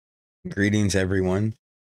Greetings, everyone.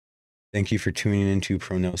 Thank you for tuning into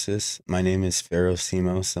pro.Gnosis. My name is Pharaoh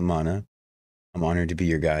Simo Samana. I'm honored to be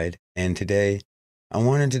your guide. And today, I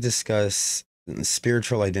wanted to discuss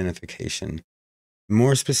spiritual identification,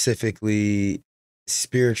 more specifically,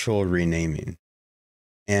 spiritual renaming.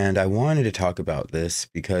 And I wanted to talk about this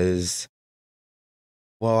because,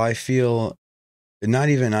 well, I feel, not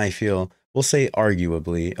even I feel, we'll say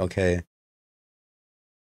arguably, okay,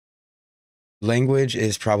 language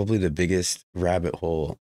is probably the biggest rabbit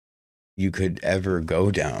hole you could ever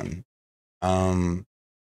go down. Um,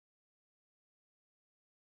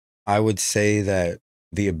 I would say that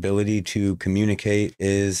the ability to communicate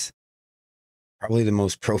is probably the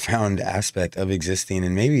most profound aspect of existing,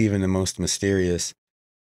 and maybe even the most mysterious.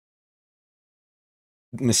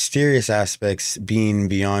 Mysterious aspects being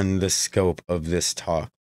beyond the scope of this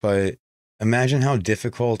talk. But imagine how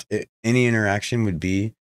difficult any interaction would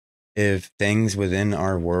be if things within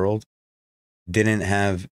our world didn't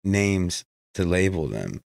have names to label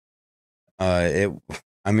them. It,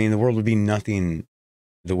 I mean, the world would be nothing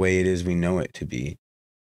the way it is we know it to be.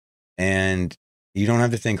 And you don't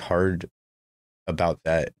have to think hard about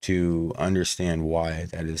that to understand why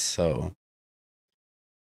that is so.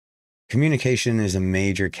 Communication is a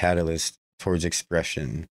major catalyst towards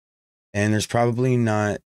expression, and there's probably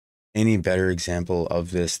not any better example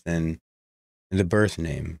of this than the birth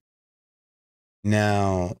name.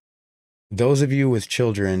 Now, those of you with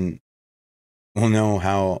children will know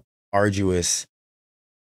how arduous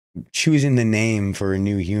choosing the name for a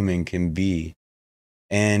new human can be.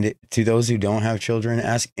 And to those who don't have children,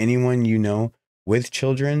 ask anyone you know with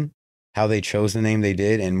children how they chose the name they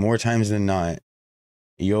did, and more times than not,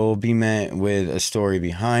 you'll be met with a story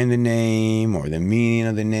behind the name or the meaning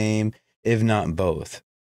of the name, if not both.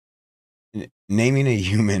 Naming a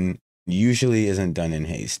human usually isn't done in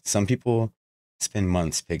haste. Some people spend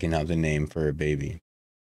months picking out the name for a baby.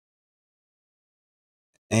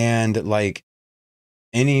 And like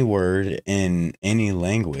any word in any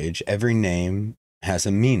language, every name has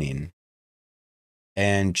a meaning.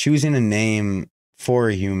 And choosing a name for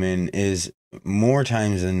a human is more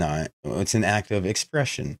times than not, it's an act of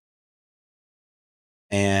expression.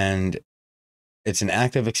 And it's an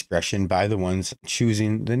act of expression by the ones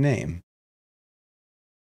choosing the name.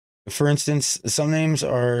 For instance, some names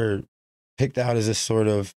are picked out as a sort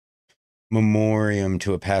of memoriam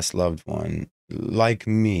to a past loved one. Like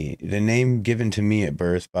me, the name given to me at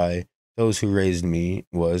birth by those who raised me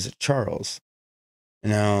was Charles.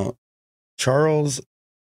 Now, Charles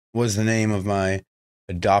was the name of my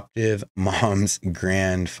adoptive mom's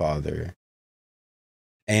grandfather.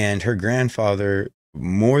 And her grandfather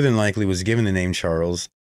more than likely was given the name Charles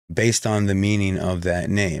based on the meaning of that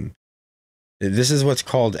name. This is what's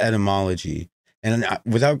called etymology. And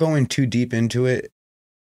without going too deep into it,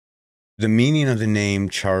 the meaning of the name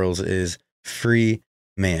Charles is free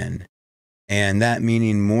man. And that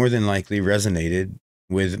meaning more than likely resonated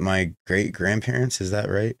with my great grandparents. Is that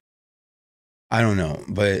right? I don't know.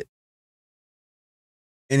 But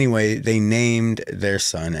anyway, they named their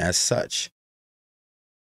son as such.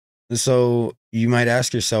 So you might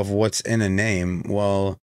ask yourself, what's in a name?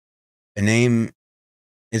 Well, a name,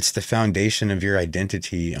 it's the foundation of your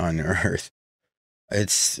identity on earth.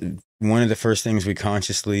 It's one of the first things we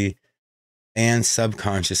consciously and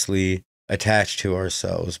subconsciously attach to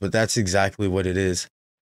ourselves. But that's exactly what it is.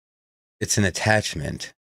 It's an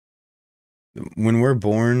attachment. When we're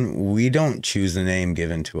born, we don't choose the name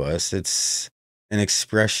given to us. It's an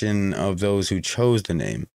expression of those who chose the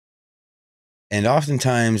name. And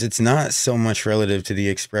oftentimes, it's not so much relative to the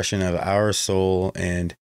expression of our soul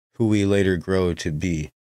and who we later grow to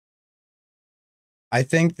be. I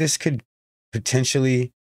think this could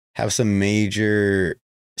potentially have some major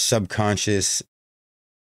subconscious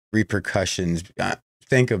repercussions.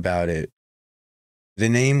 Think about it. The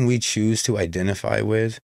name we choose to identify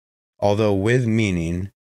with, although with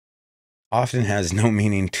meaning, often has no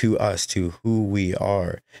meaning to us, to who we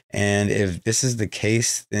are. And if this is the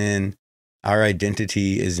case, then our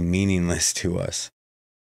identity is meaningless to us.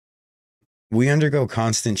 We undergo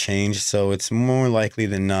constant change, so it's more likely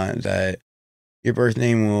than not that your birth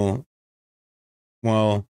name will,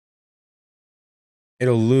 well,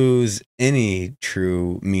 it'll lose any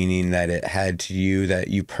true meaning that it had to you that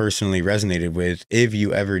you personally resonated with, if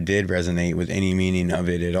you ever did resonate with any meaning of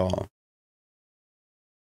it at all.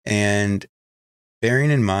 And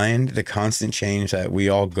bearing in mind the constant change that we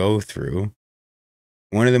all go through,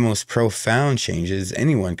 one of the most profound changes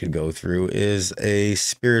anyone could go through is a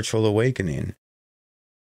spiritual awakening.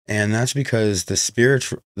 And that's because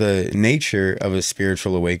the nature of a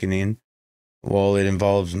spiritual awakening, well, it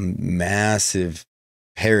involves massive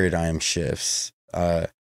paradigm shifts.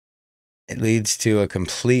 It leads to a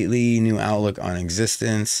completely new outlook on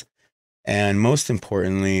existence, and most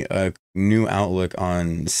importantly, a new outlook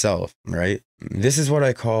on self, right? This is what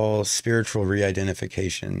I call spiritual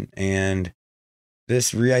re-identification. And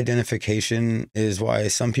this re-identification is why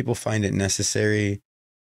some people find it necessary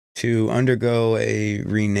to undergo a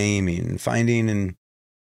renaming, finding and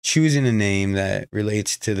choosing a name that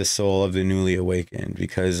relates to the soul of the newly awakened,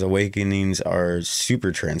 because awakenings are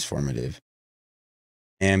super transformative.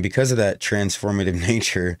 And because of that transformative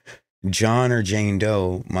nature, John or Jane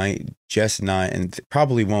Doe might just not, and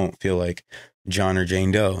probably won't feel like John or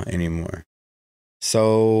Jane Doe anymore.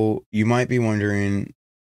 So you might be wondering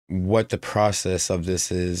what the process of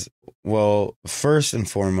this is. Well, first and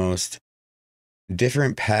foremost,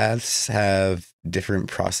 different paths have different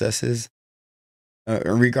processes.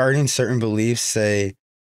 Regarding certain beliefs, say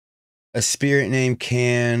a spirit name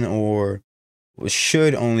can or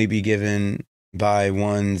should only be given by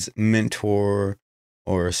one's mentor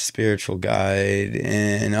or a spiritual guide.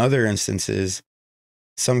 In other instances,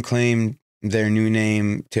 some claim their new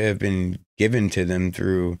name to have been given to them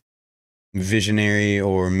through visionary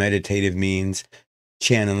or meditative means,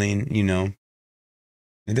 channeling,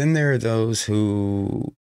 And then there are those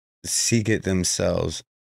who seek it themselves,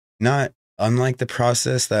 not unlike the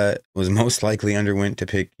process that was most likely underwent to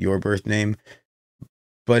pick your birth name,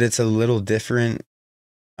 but it's a little different.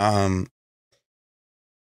 Um,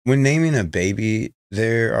 when naming a baby,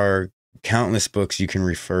 there are countless books you can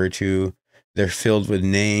refer to. They're filled with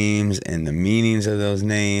names and the meanings of those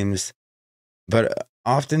names. But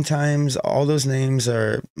oftentimes, all those names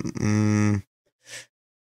are,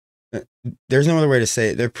 there's no other way to say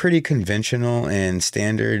it. They're pretty conventional and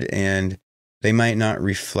standard, and they might not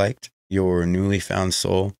reflect your newly found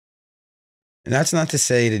soul. And that's not to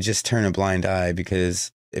say to just turn a blind eye,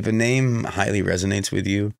 because if a name highly resonates with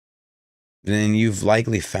you, then you've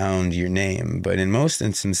likely found your name. But in most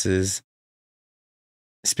instances,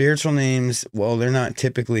 spiritual names, well, they're not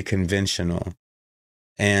typically conventional.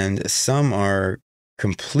 And some are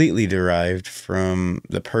completely derived from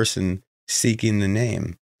the person seeking the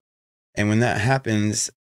name. And when that happens,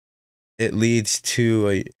 it leads to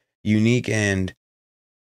a unique and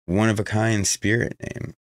one-of-a-kind spirit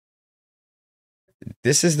name.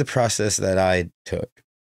 This is the process that I took.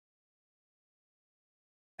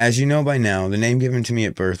 As you know by now, the name given to me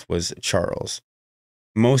at birth was Charles.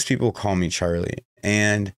 Most people call me Charlie,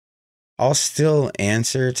 and I'll still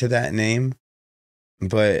answer to that name,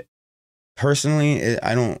 but personally,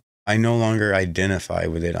 I no longer identify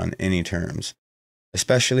with it on any terms,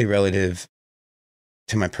 especially relative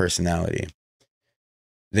to my personality.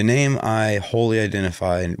 The name I wholly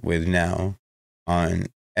identify with now, on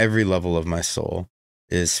every level of my soul,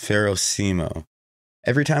 is Ferocimo.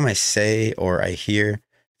 Every time I say or I hear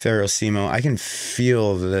Ferocimo, I can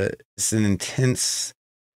feel that it's an intense,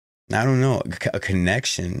 I don't know, a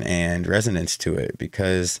connection and resonance to it,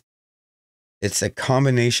 because it's a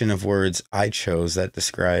combination of words I chose that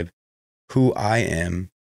describe who I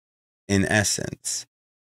am in essence.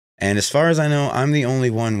 And as far as I know, I'm the only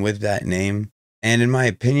one with that name. And in my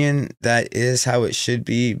opinion, that is how it should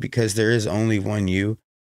be, because there is only one you.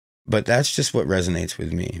 But that's just what resonates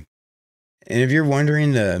with me. And if you're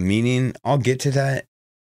wondering the meaning, I'll get to that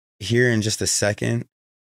here in just a second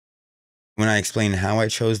when I explain how I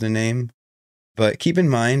chose the name. But keep in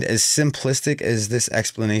mind, as simplistic as this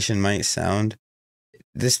explanation might sound,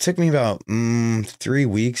 this took me about 3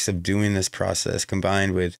 weeks of doing this process,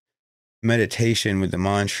 combined with meditation, with the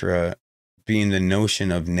mantra being the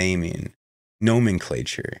notion of naming,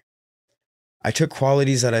 nomenclature. I took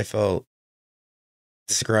qualities that I felt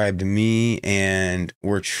described me and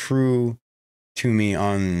were true to me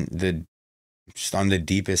on the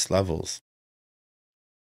deepest levels.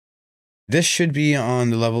 This should be on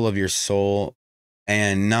the level of your soul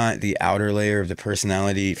and not the outer layer of the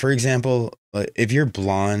personality. For example, if you're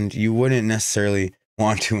blonde, you wouldn't necessarily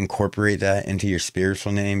want to incorporate that into your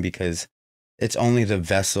spiritual name, because it's only the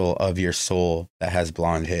vessel of your soul that has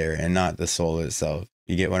blonde hair and not the soul itself.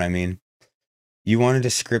 You get what I mean? You want a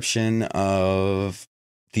description of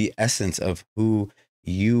the essence of who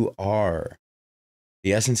you are,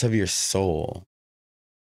 the essence of your soul.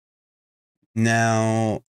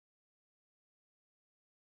 Now,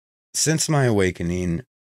 since my awakening,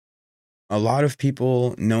 a lot of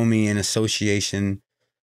people know me in association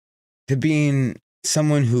to being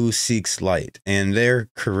someone who seeks light, and they're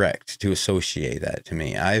correct to associate that to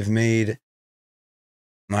me. I've made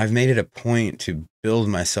it a point to build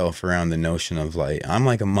myself around the notion of light. I'm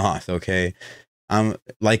like a moth, okay? I'm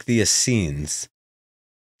like the Essenes.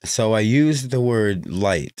 So I used the word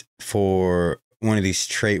light for one of these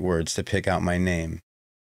trait words to pick out my name.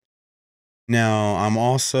 Now, I'm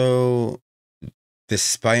also,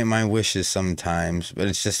 despite my wishes sometimes, but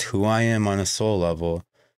it's just who I am on a soul level.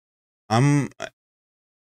 I'm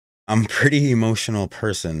I'm pretty emotional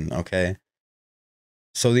person, okay?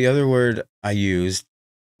 So the other word I used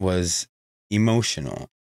was emotional.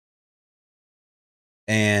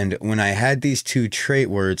 And when I had these two trait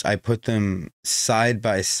words, I put them side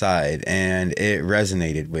by side and it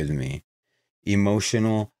resonated with me.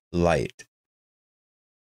 Emotional light.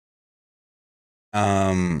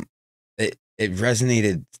 Um it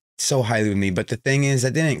resonated so highly with me, but the thing is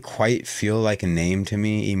that didn't quite feel like a name to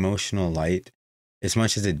me, emotional light, as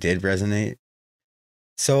much as it did resonate.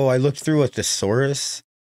 So I looked through a thesaurus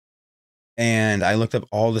and I looked up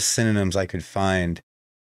all the synonyms I could find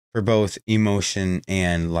for both emotion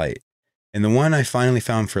and light. And the one I finally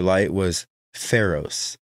found for light was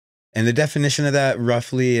pharos. And the definition of that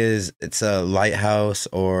roughly is it's a lighthouse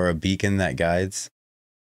or a beacon that guides.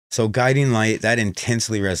 So guiding light, that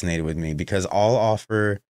intensely resonated with me because I'll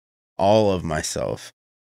offer all of myself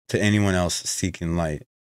to anyone else seeking light.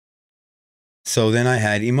 So then I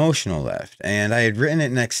had emotional left, and I had written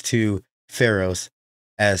it next to Pharos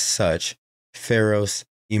as such, Pharos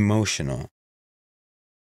emotional.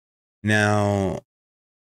 Now,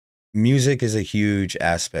 music is a huge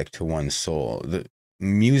aspect to one's soul. The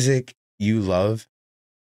music you love,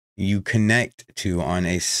 you connect to on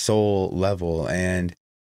a soul level. And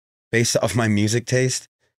based off my music taste,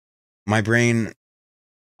 my brain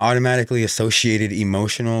automatically associated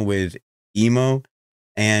emotional with emo,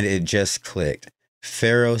 and it just clicked.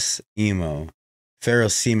 Pharos emo.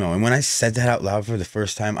 Pharos emo. And when I said that out loud for the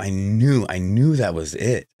first time, I knew that was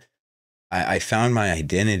it. I found my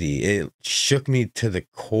identity. It shook me to the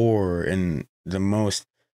core in the most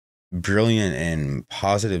brilliant and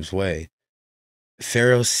positive way.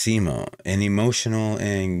 Pharos emo, an emotional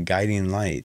and guiding light.